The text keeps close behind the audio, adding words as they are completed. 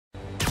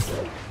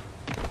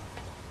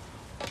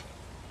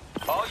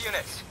All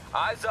units,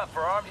 eyes up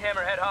for armed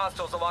hammerhead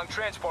hostiles along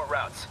transport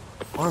routes.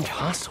 Armed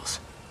hostiles?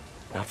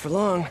 Not for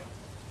long.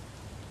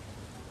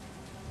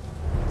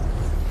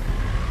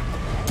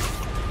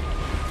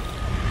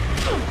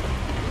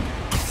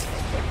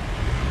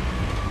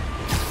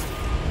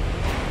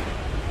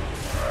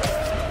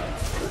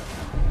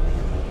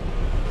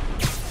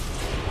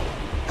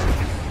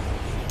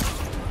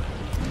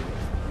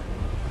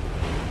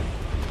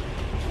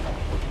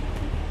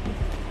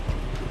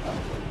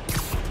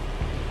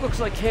 Looks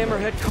like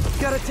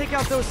Hammerhead gotta take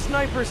out those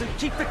snipers and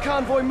keep the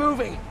convoy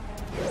moving.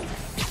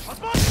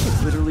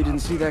 Literally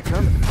didn't see that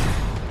coming.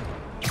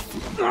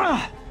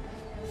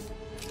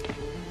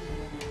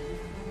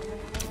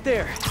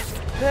 There.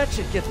 That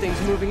should get things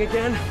moving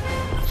again.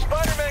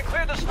 Spider-Man,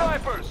 clear the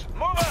snipers!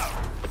 Move out!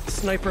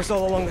 Snipers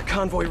all along the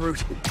convoy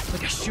route,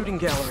 like a shooting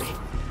gallery.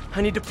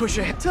 I need to push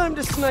ahead. Time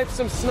to snipe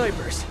some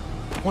snipers.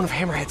 One of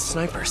Hammerhead's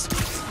snipers.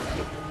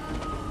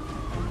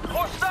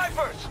 More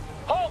snipers!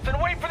 Halt and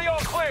wait for the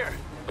all-clear!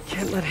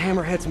 Can't let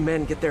Hammerhead's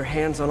men get their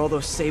hands on all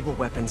those Sable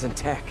weapons and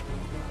tech.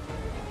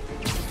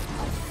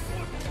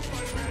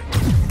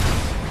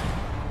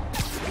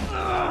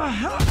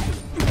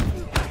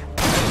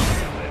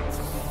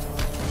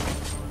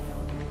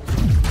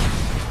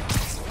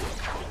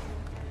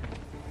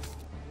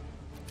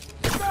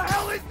 What the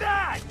hell is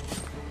that?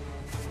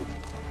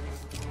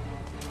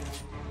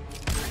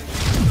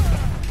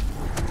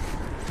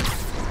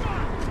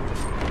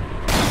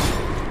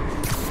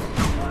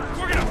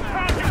 We're gonna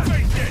pound your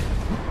face in!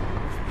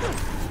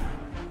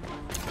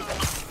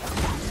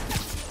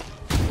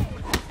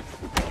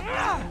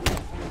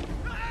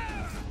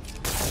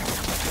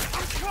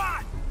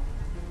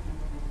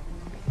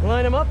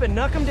 Line them up and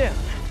knock them down.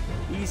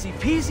 Easy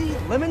peasy,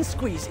 lemon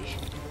squeezy.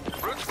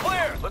 Route's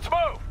clear! Let's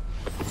move!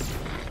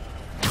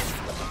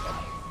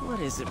 What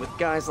is it with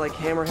guys like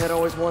Hammerhead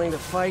always wanting to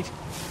fight?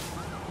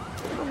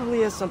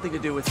 Probably has something to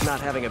do with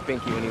not having a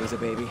binky when he was a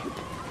baby.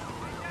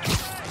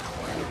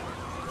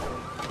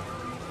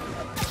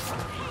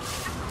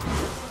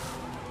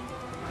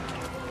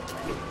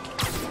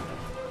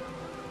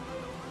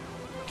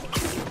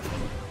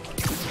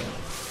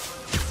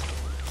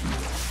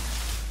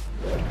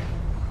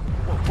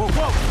 Whoa,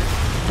 whoa!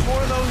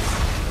 More of those...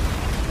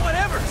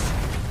 whatevers!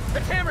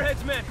 It's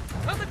Hammerhead's men!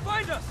 Come and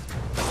find us!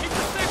 Keep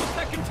the Sable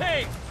Tech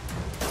contained!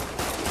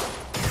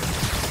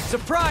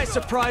 Surprise,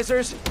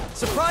 surprisers!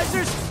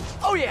 Surprisers?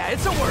 Oh yeah,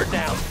 it's a word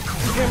now.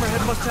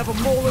 Hammerhead must have a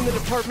mole in the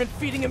department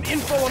feeding him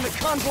info on the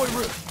convoy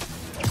route.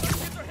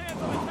 Get their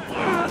hands on the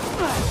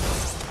tech!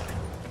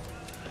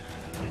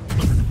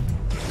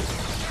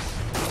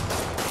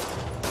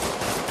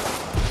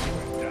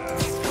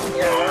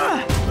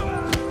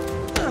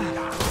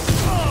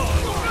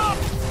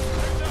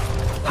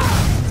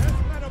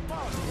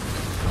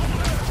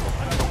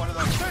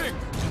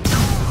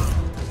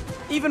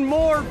 Even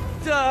more,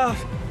 oh,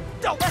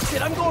 that's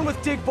it, I'm going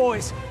with Dig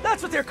Boys.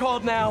 That's what they're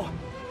called now.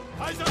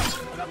 Eyes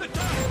up! Another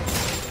down!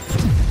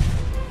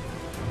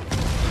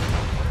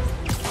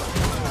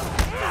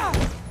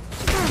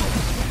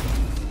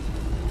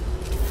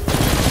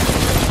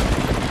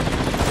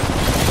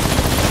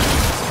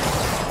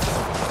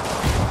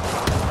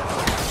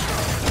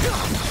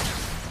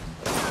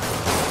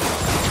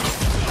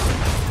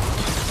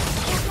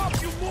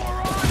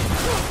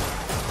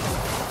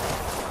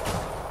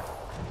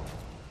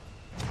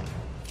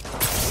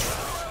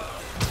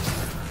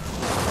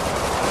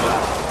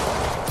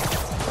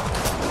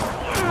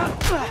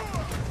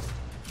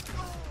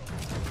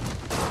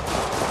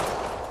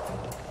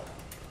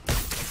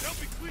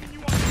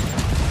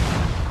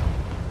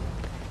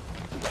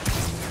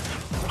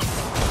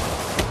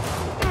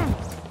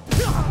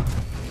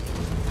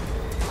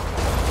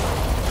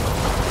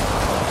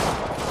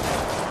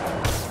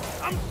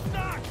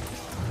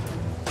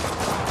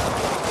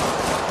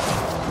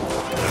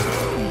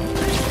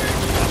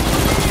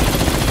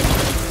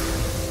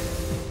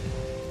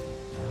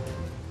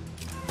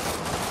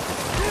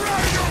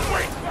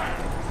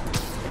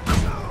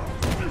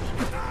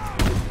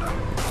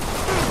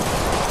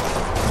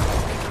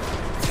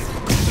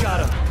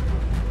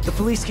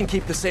 Police can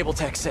keep the Sable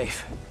Tech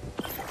safe.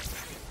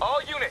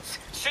 All units,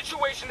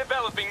 situation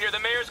developing near the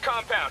mayor's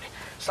compound.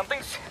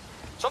 Something's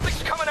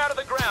coming out of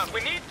the ground. We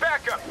need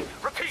backup.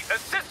 Repeat,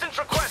 assistance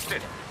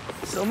requested.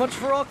 So much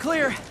for all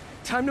clear.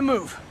 Time to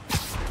move.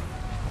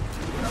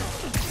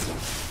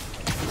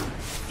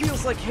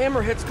 Feels like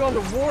Hammerhead's gone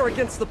to war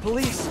against the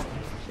police,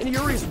 and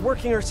Yuri's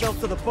working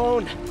herself to the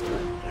bone.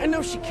 I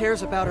know she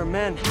cares about her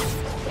men,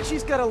 but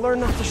she's got to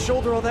learn not to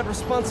shoulder all that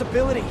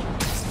responsibility.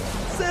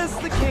 Says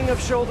the king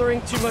of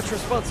shouldering too much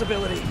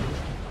responsibility.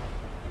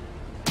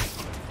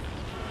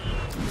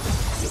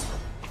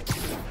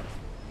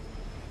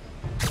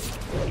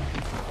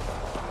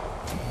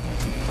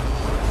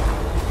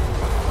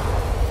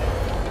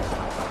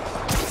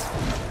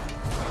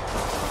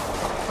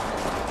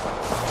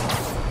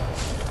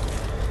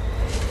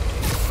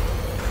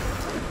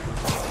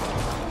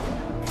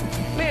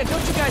 Man,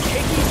 don't you guys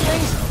hate these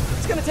things?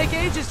 It's gonna take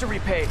ages to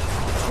repave.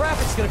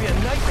 Traffic's gonna be a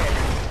nightmare.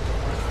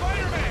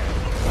 Spider-Man!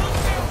 Don't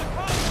fail the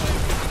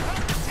conflict!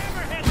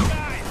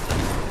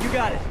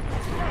 got it.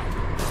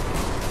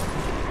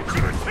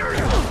 Gonna tear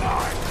you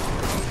apart!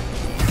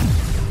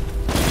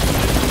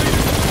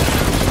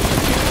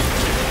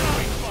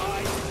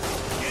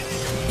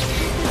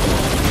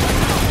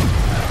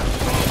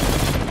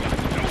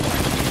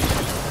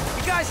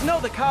 You guys know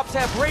the cops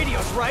have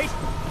radios, right?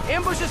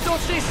 Ambushes don't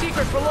stay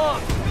secret for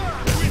long.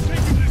 We're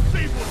taking this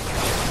Sable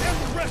and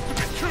the rest of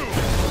it too!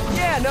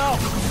 Yeah, no.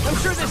 I'm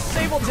sure this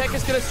Sable tech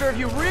is gonna serve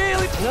you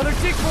really... Another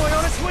dick boy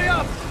on its way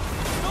up!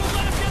 Don't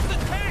let him get the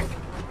tech!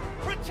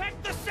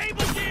 Protect the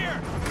Sable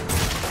gear!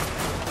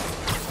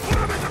 Put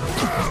him in the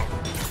ground!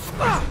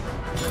 Ah!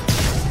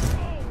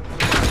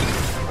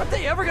 Aren't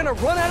they ever gonna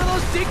run out of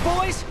those dick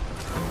boys?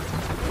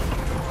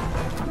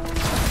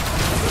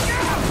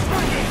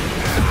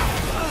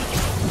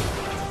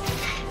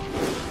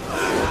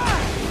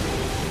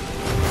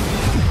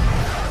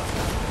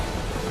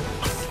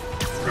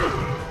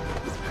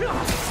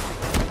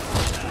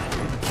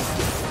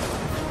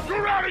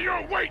 You're out of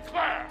your weight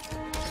class!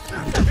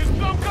 It's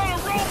some kind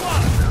of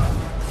robot!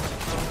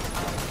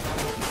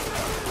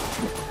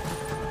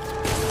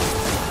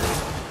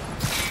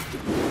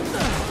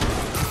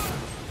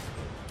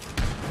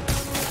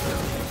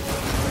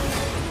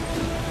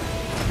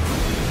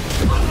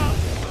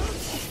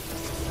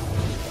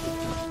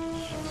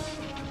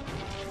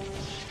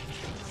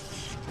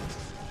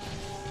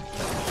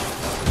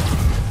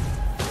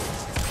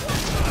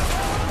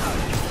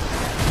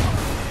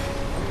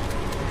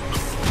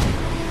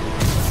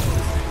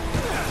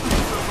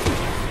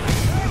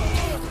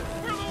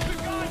 We're losing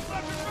guys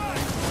left and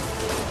right!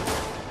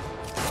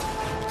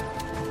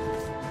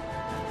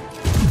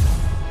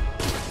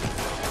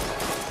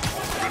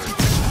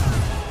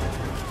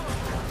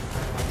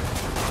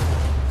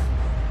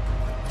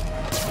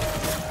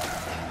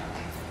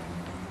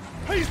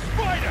 Hey,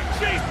 Spider!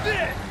 Chase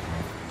this!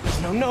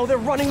 No, they're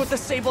running with the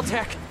Sable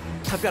tech.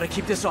 I've got to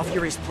keep this off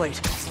Yuri's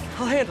plate.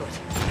 I'll handle it.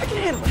 I can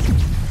handle it.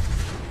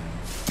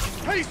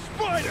 Hey,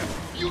 Spider!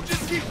 You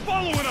just keep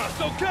following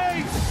us,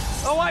 okay?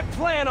 Oh, I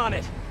plan on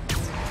it.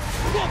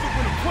 Love it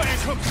when a plan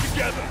comes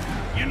together!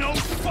 You know,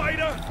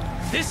 Spider?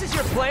 This is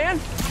your plan?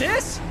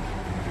 This?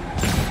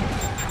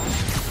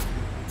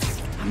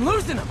 I'm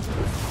losing them.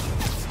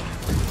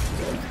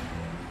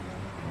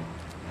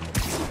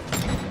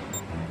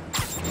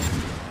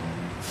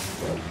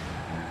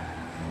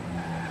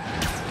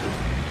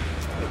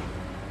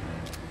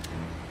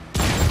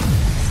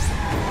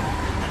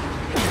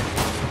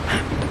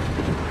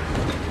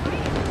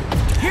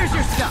 Here's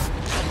your stuff.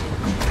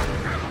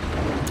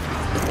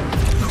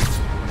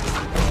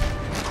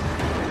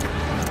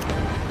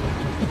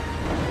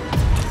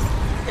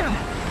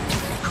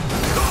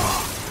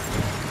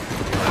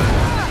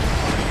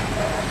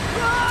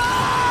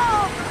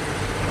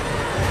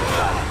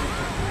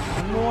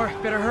 One more.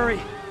 Better hurry.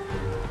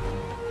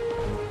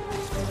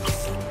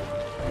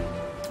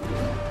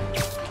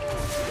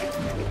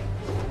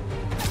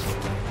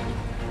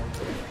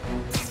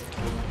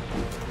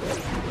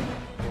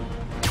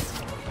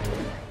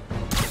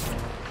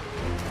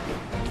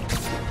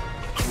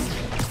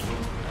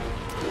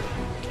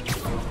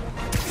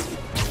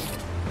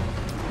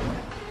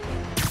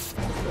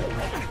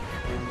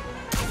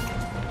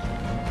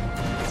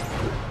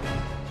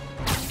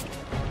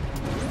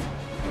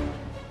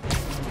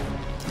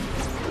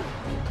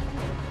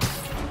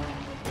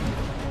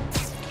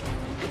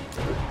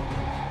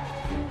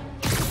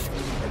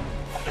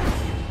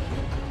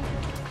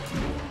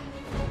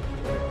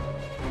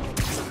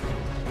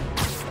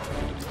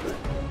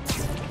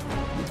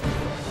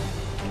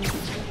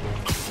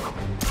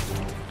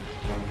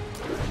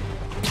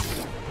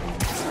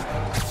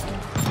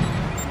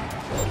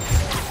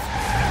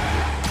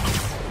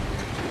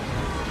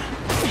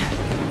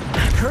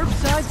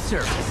 Curbside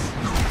service.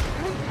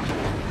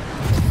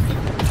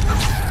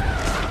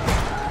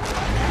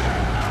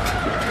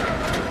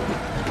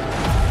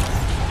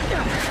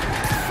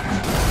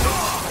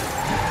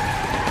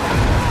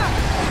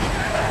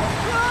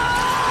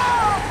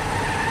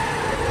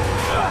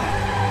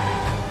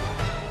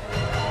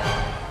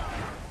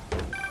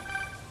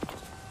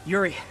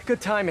 Yuri, good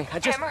timing.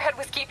 Hammerhead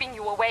was keeping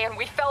you away and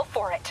we fell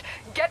for it.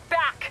 Get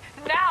back,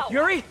 now!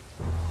 Yuri!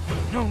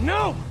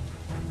 No!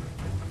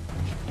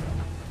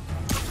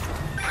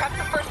 Prep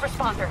the first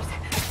responders.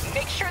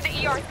 Make sure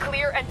the ER is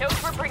clear and knows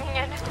we're bringing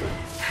in.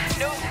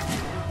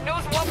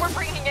 Knows what we're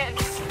bringing in.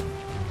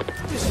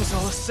 This was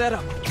all a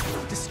setup.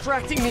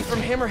 Distracting me from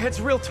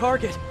Hammerhead's real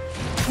target.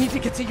 Need to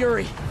get to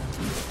Yuri.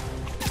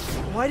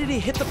 Why did he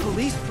hit the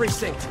police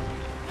precinct?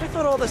 I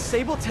thought all the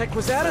Sable tech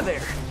was out of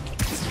there.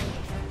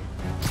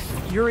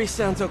 Yuri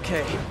sounds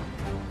okay.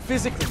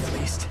 Physically, at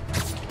least.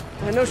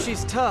 I know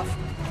she's tough,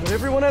 but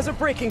everyone has a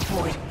breaking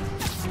point.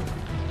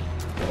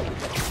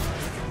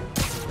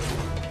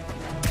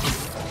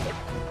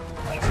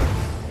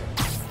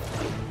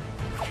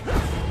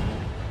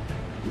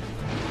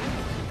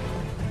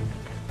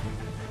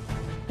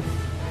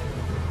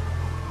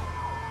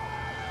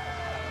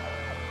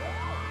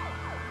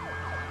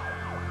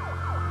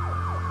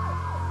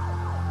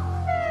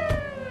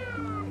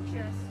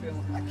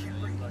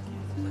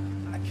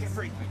 I can't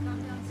breathe.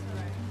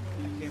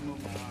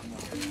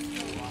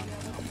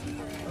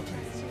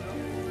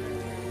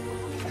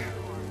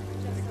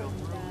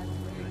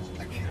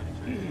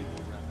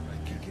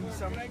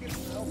 Oh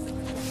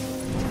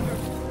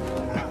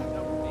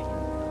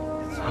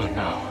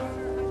no.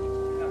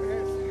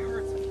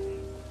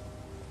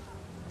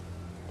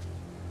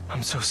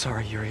 I'm so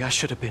sorry, Yuri. I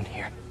should have been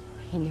here.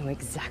 He knew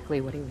exactly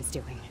what he was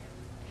doing.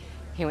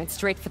 He went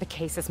straight for the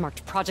cases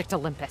marked Project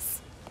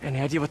Olympus. Any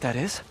idea what that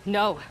is?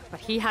 No, but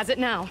he has it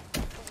now.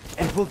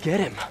 And we'll get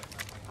him.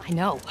 I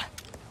know.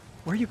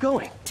 Where are you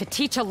going? To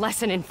teach a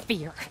lesson in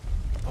fear.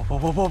 Whoa,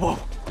 whoa, whoa, whoa, whoa.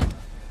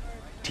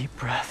 Deep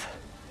breath.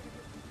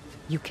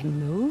 You can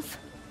move,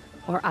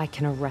 or I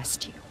can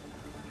arrest you.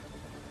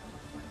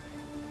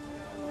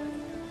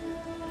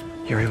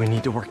 Yuri, we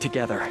need to work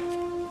together.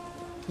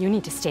 You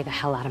need to stay the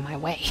hell out of my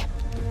way.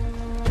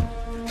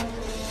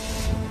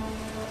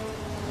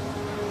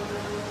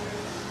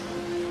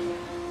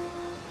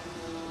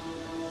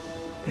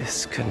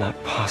 This could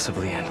not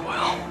possibly end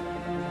well.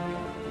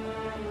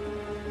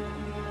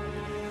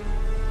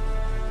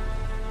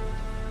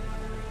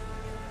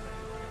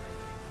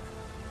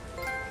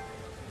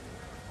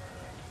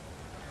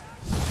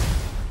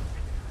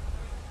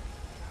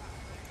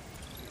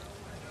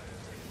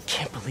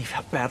 Can't believe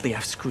how badly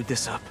I've screwed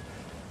this up.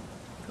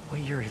 The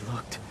way Yuri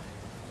looked.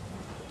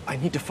 I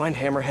need to find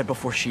Hammerhead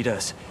before she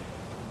does.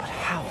 But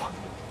how?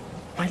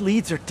 My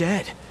leads are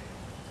dead.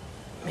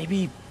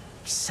 Maybe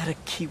set a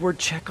keyword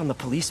check on the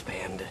police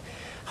band.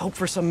 Hope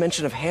for some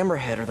mention of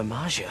Hammerhead or the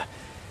Maja.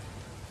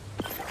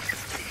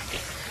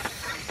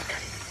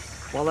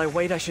 While I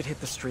wait, I should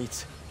hit the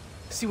streets.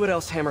 See what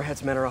else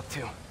Hammerhead's men are up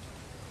to.